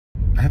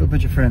I have a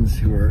bunch of friends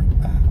who are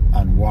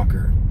on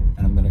Walker,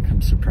 and I'm gonna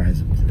come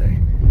surprise them today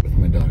with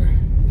my daughter.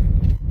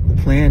 The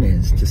plan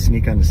is to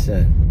sneak on the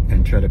set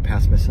and try to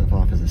pass myself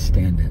off as a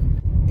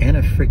stand-in.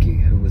 Anna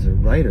Fricke, who was a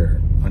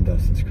writer on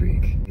Dawson's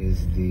Creek,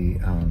 is the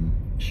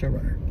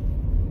showrunner.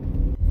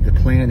 The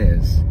plan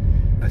is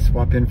I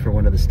swap in for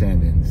one of the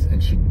stand-ins,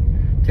 and she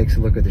takes a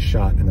look at the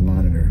shot in the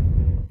monitor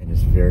and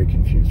is very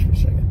confused for a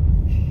second.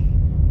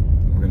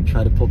 We're gonna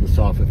try to pull this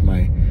off with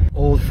my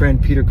old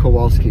friend Peter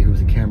Kowalski, who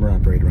was a camera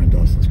operator on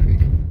Dawson's Creek.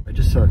 I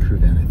just saw a crew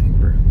van. I think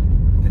we're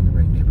in the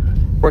right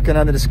neighborhood. Working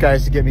on the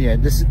disguise to get me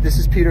in. This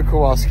is Peter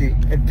Kowalski,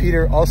 and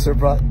Peter also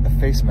brought a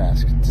face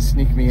mask to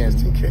sneak me in.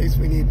 Just in case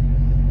we need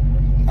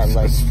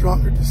a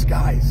stronger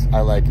disguise. I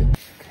like it.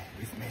 Okay,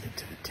 we've made it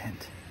to the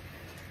tent.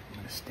 I'm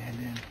gonna stand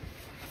in.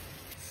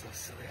 It's so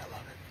silly, I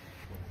love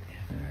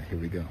it. All right, here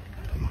we go.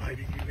 I'm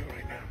hiding you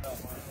right now.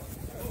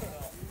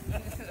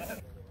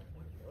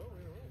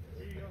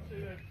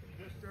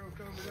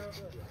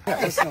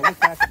 Listen, look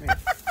back at me.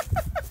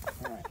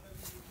 All right.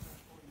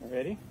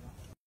 Ready?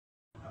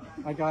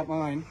 I got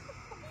mine.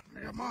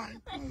 I got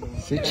mine.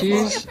 See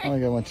cheese? Oh, I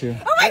got one too.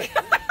 Oh my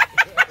God.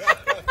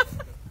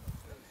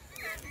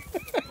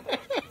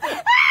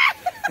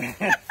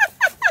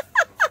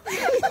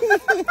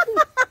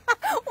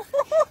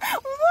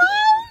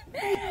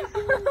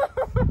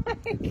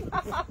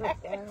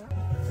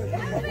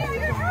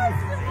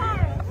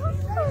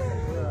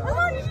 How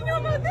long did you know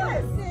about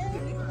this?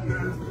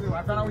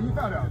 I found out when you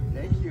found out.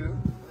 Thank you.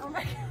 Oh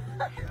my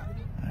God.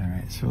 All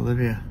right, so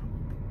Olivia,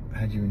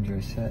 how'd you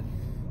enjoy set?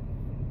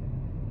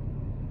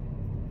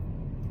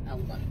 I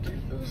loved it.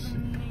 It was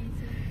amazing.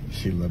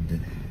 She loved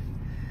it.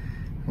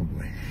 Oh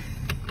boy.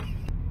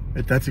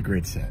 But that's a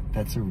great set.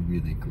 That's a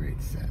really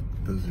great set.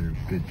 Those are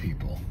good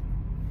people.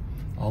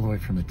 All the way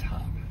from the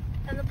top.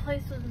 And the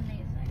place was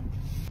amazing.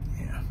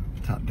 Yeah,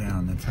 top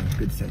down, that's how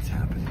good sets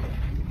happen.